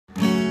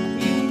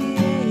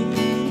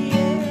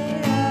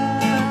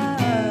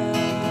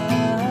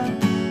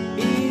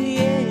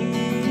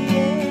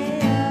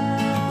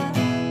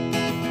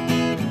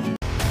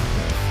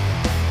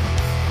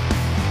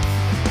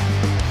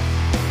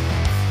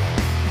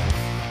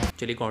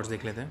चलिए कॉर्ड्स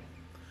देख लेते हैं।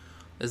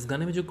 इस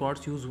गाने में जो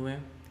कॉर्ड्स यूज़ हुए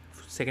हैं,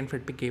 सेकंड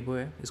फ्रेट पे केबो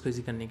है, इसको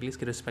इजी करने के लिए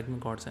इसके रिस्पेक्ट में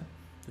कॉर्ड्स हैं।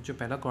 तो जो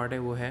पहला कॉर्ड है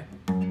वो है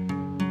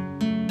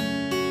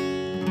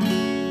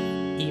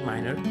E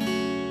minor,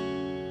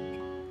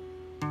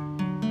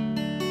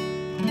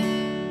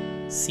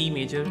 C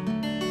major,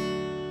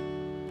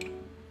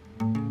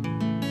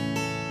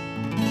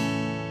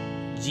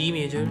 ji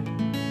major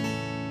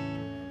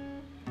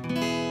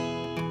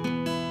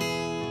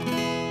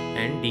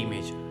and D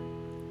major.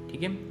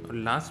 ठीक है, और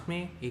लास्ट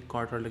में एक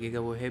कॉर्ड और लगेगा,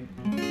 वो है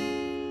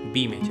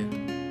बी मेजर।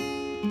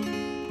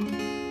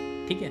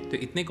 ठीक है, तो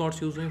इतने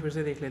कॉर्ड्स यूज हुए, फिर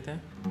से देख लेते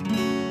हैं।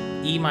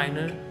 E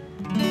minor,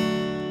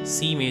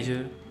 C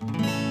major,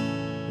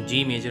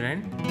 ji major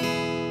and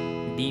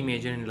D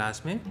major and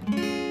last में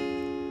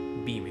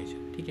बी मेजर।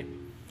 ठीक है,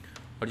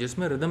 और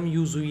जिसमें रिदम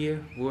यूज हुई है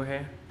वो है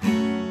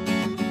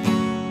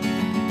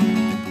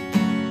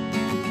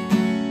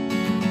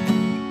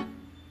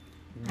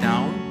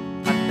down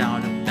up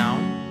down up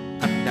down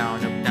up down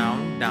up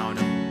down down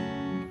up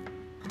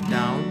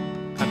down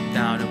up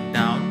down up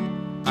down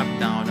up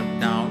down up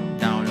down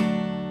down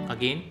up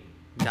again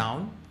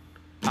down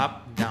up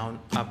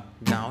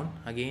down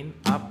again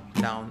up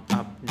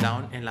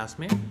down and last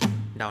में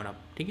down up.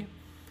 ठीक है,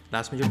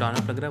 last में जो down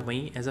up लग रहा है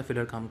वही as a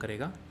filler काम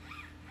करेगा।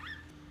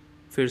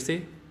 फिर से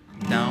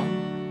down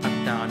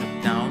up down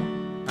up down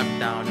up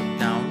down up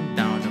down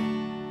down up.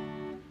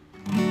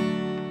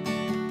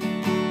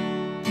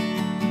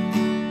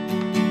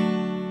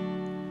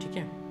 ठीक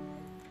है,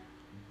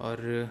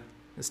 और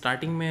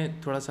स्टार्टिंग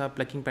में थोड़ा सा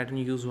प्लकिंग पैटर्न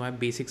यूज़ हुआ है,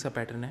 बेसिक सा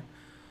पैटर्न है,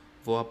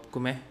 वो आपको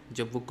मैं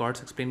जब वो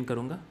कॉर्ड्स एक्सप्लेन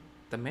करूँगा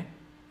तब मैं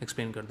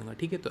एक्सप्लेन कर दूँगा।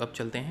 ठीक है, तो अब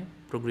चलते हैं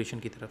प्रोग्रेशन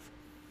की तरफ।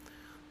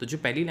 तो जो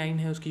पहली लाइन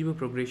है उसकी जो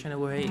प्रोग्रेशन है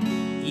वो है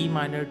E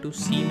minor to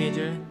C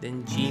major,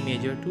 then ji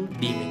major to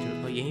D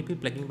major. और यहीं पे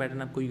प्लगिंग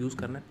पैटर्न आपको यूज़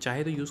करना,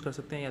 चाहे तो यूज़ कर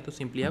सकते हैं या तो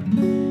सिंपली आप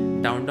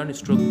डाउन डाउन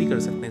स्ट्रोक भी कर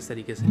सकते हैं इस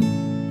तरीके से।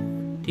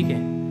 ठीक है,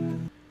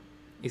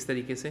 इस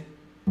तरीके से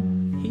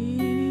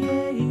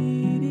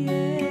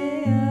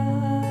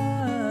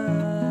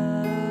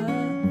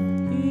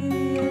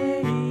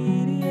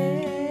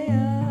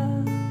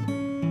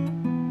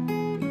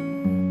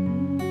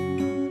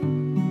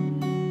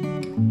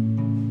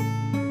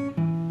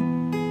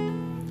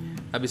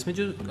अब इसमें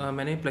जो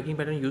मैंने प्लगिंग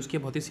पैटर्न यूज़ किया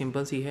बहुत ही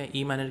सिंपल सी है।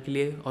 ई माइनर के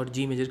लिए और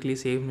जी मेजर के लिए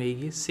सेम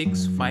रहेगी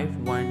 6 5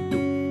 1 2।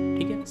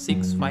 ठीक है,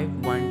 6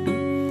 5 1 2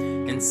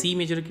 एंड सी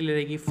मेजर के लिए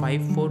रहेगी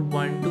 5 4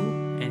 1 2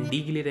 एंड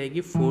डी के लिए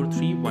रहेगी 4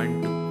 3 1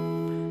 2।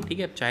 ठीक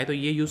है, अब चाहे तो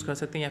ये यूज़ कर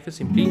सकते हैं या फिर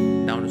सिंपली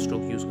डाउन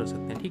स्ट्रोक यूज़ कर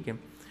सकते हैं। ठीक है,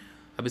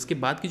 अब इसके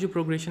बाद की जो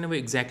प्रोग्रेशन है वो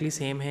एग्जैक्टली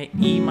सेम है,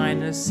 E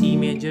minor, C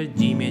major,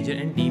 ji major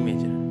and D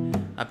major.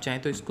 आप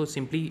चाहें तो इसको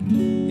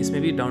सिंपली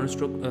इसमें भी डाउन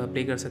स्ट्रोक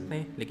प्ले कर सकते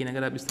हैं, लेकिन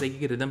अगर आप इस तरीके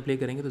की रिदम प्ले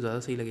करेंगे तो ज़्यादा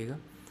सही लगेगा।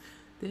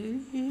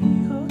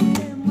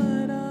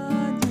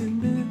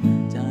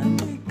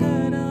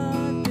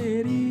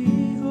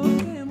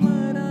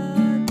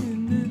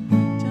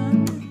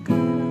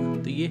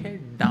 तो ये है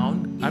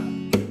down up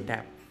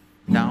tap,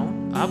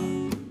 down up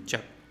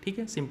चप। ठीक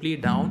है, सिंपली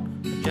डाउन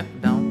चप,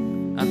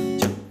 डाउन अप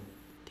चप।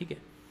 ठीक है,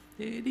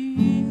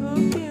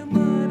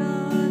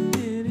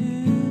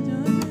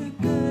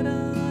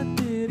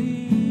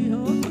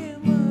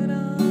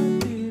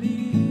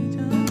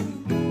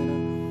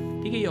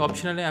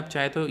 ऑप्शनल है, आप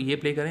चाहे तो ये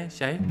प्ले करें,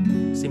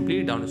 चाहे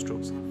सिंपली डाउन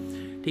स्ट्रोक्स।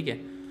 ठीक है,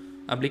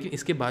 अब लेकिन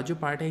इसके बाद जो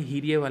पार्ट है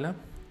हीरिये वाला,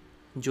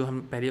 जो हम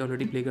पहले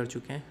ऑलरेडी प्ले कर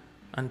चुके हैं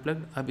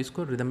अनप्लग्ड, अब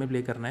इसको रिदम में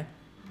प्ले करना है।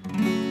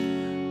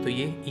 तो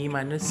ये ई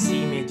माइनर, सी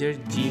मेजर,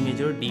 जी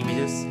major, D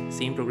major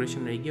same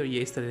progression रहेगी और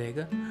ये इस तरह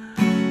रहेगा।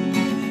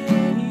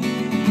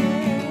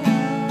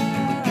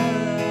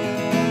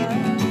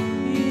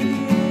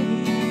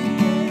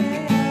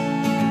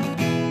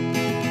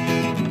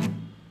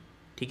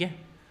 ठीक है,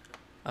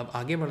 अब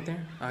आगे बढ़ते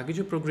हैं। आगे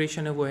जो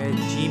प्रोग्रेशन है वो है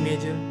जी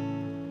major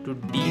to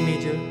D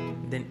major,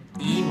 then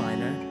E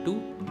minor to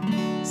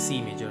C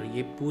major.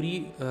 ये पूरी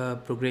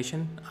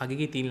प्रोग्रेशन आगे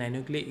की 3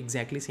 लाइनों के लिए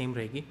एग्जैक्टली सेम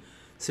रहेगी,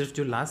 सिर्फ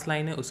जो लास्ट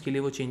लाइन है उसके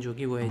लिए वो चेंज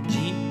होगी, वो है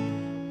G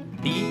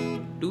D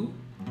to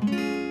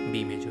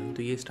be major.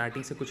 तो ये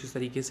स्टार्टिंग से कुछ इस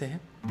तरीके से है।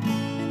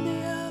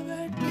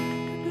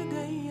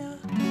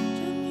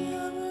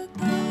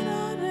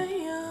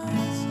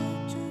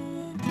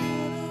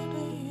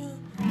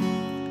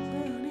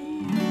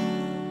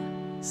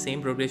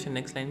 सेम प्रोग्रेशन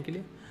नेक्स्ट लाइन के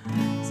लिए।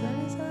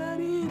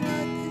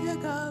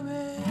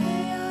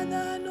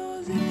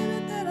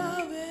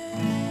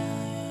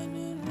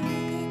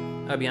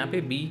 अब यहाँ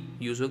पे बी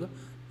यूज होगा।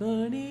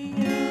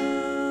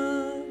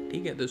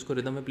 ठीक है, तो इसको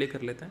रिदम में प्ले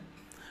कर लेते हैं।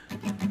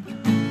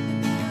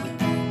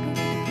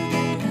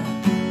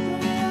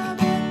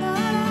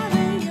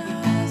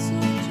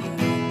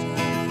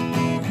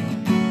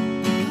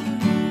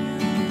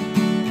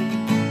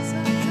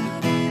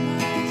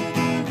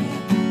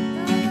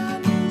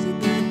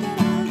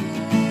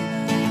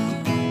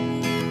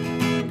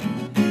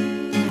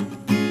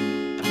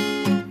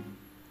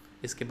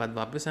 इसके बाद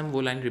वापस हम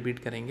वो लाइन रिपीट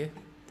करेंगे,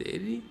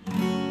 तेरी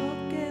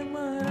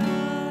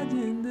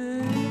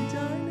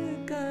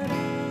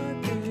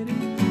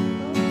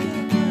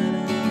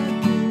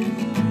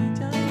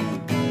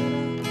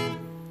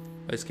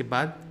और इसके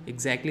बाद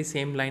एग्जैक्टली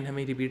सेम लाइन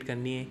हमें रिपीट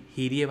करनी है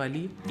हीरिये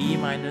वाली, ई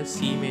माइनर,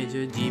 सी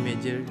मेजर, जी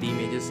major, D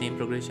major, same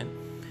progression.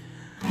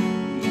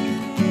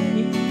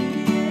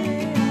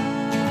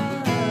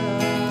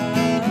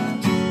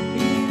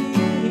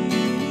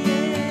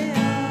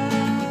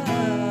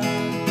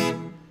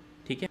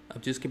 ठीक है,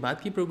 अब जो इसके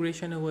बाद की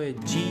प्रोग्रेशन है वो है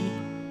G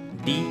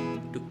D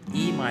to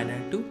E minor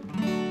to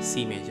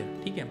C major.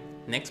 ठीक है,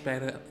 नेक्स्ट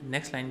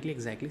लाइन के लिए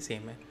एग्जैक्टली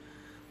सेम है।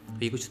 तो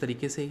ये कुछ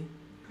तरीके से ही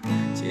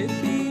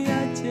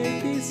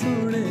चेती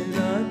सुन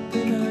रात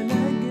ना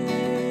लगे,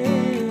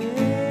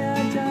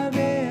 आजा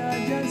वे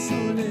आजा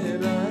सुन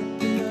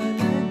रात ना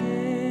लगे।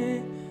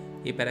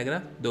 ये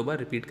पैराग्राफ 2 बार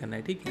रिपीट करना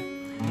है। ठीक है,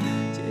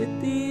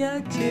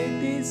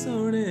 चेती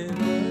सुन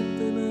रात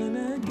ना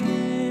लगे,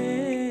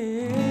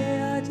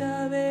 आजा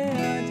वे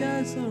आजा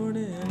सुन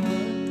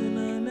रात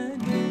ना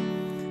लगे।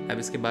 अब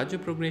इसके बाद जो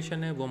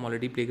प्रोग्रेशन है वो हम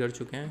ऑलरेडी प्ले कर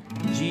चुके हैं,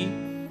 G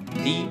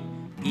D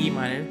E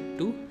minor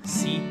to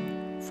C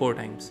 4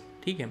 times.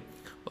 ठीक है,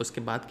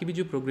 उसके बाद की भी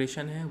जो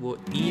प्रोग्रेशन है वो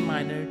E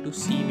minor to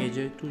C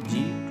major to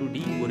ji to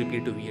D वो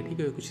रिपीट हुई है। ठीक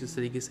है, कुछ इस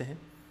तरीके से है।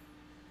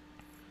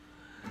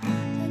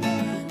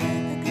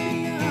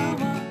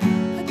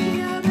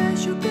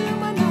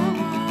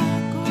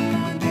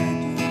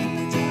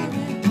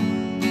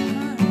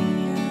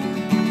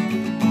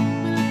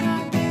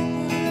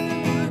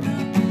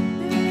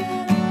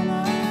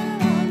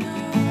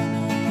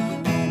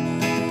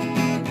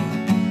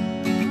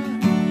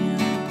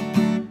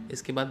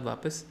 इसके बाद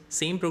वापस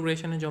सेम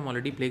प्रोग्रेशन है जो हम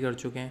ऑलरेडी प्ले कर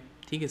चुके हैं।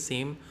 ठीक है,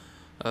 सेम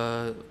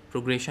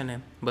प्रोग्रेशन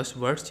है, बस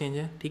वर्ड्स चेंज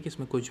है। ठीक है,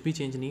 इसमें कुछ भी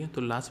चेंज नहीं है।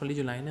 तो लास्ट वाली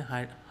जो लाइन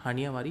है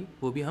हानिया वाली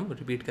वो भी हम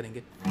रिपीट करेंगे।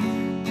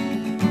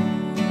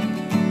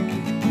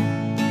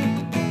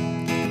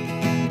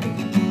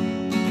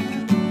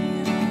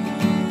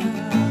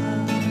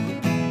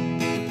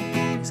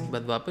 इसके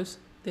बाद वापस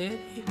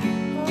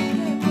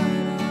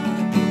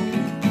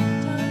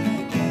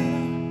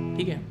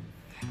ठीक है,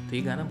 तो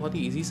ये गाना बहुत ही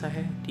ईजी सा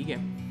है। ठीक है,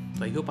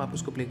 तो आई होप आप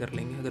उसको प्ले कर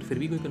लेंगे। अगर फिर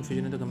भी कोई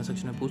कन्फ्यूजन है तो कमेंट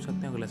सेक्शन में पूछ सकते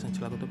हैं। अगर लेसन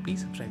अच्छा लगा तो प्लीज़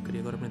सब्सक्राइब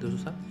करिएगा और अपने दोस्तों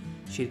के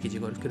साथ शेयर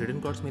कीजिएगा। और इसके रिटन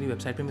कोड्स मेरी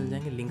वेबसाइट पे मिल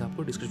जाएंगे, लिंक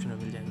आपको डिस्क्रिप्शन में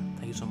मिल जाएगा।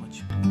 Thank you so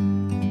much.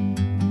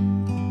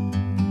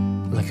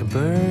 Like a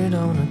bird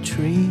on a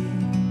tree,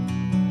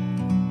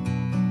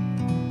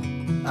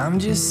 I'm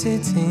just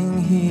sitting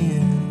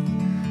here.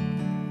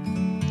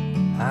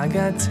 I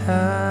got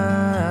time,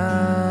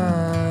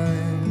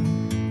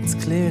 it's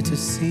clear to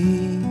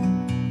see.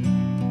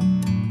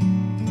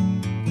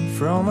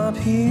 From up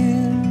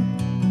here,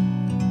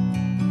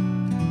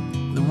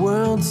 the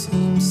world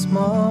seems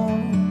small.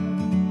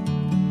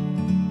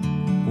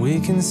 We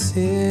can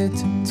sit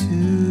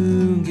together.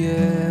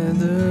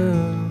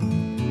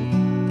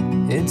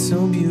 It's so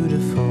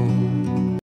beautiful.